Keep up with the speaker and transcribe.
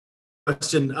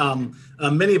question.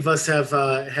 Many of us have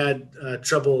had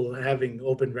trouble having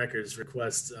open records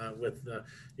requests with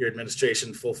your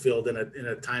administration fulfilled in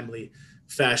a timely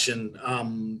fashion.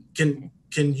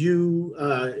 Can you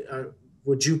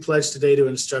would you pledge today to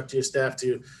instruct your staff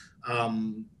to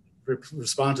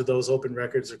respond to those open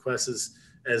records requests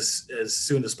as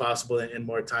soon as possible in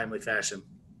more timely fashion?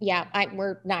 Yeah,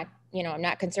 we're not, I'm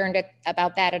not concerned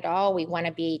about that at all. We want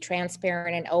to be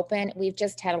transparent and open. We've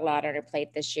just had a lot on our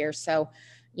plate this year. So,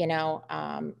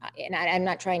 and I'm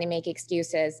not trying to make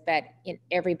excuses, but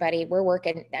everybody, we're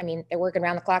working, they're working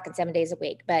around the clock and 7 days a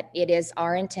week, but it is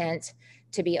our intent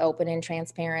to be open and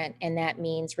transparent. And that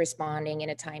means responding in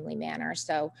a timely manner.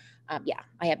 So yeah,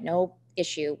 I have no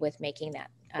issue with making that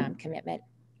commitment.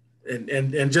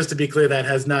 And just to be clear, that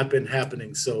has not been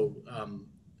happening. So,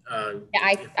 I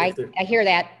hear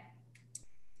that.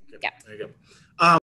 Okay, Yeah. there you go.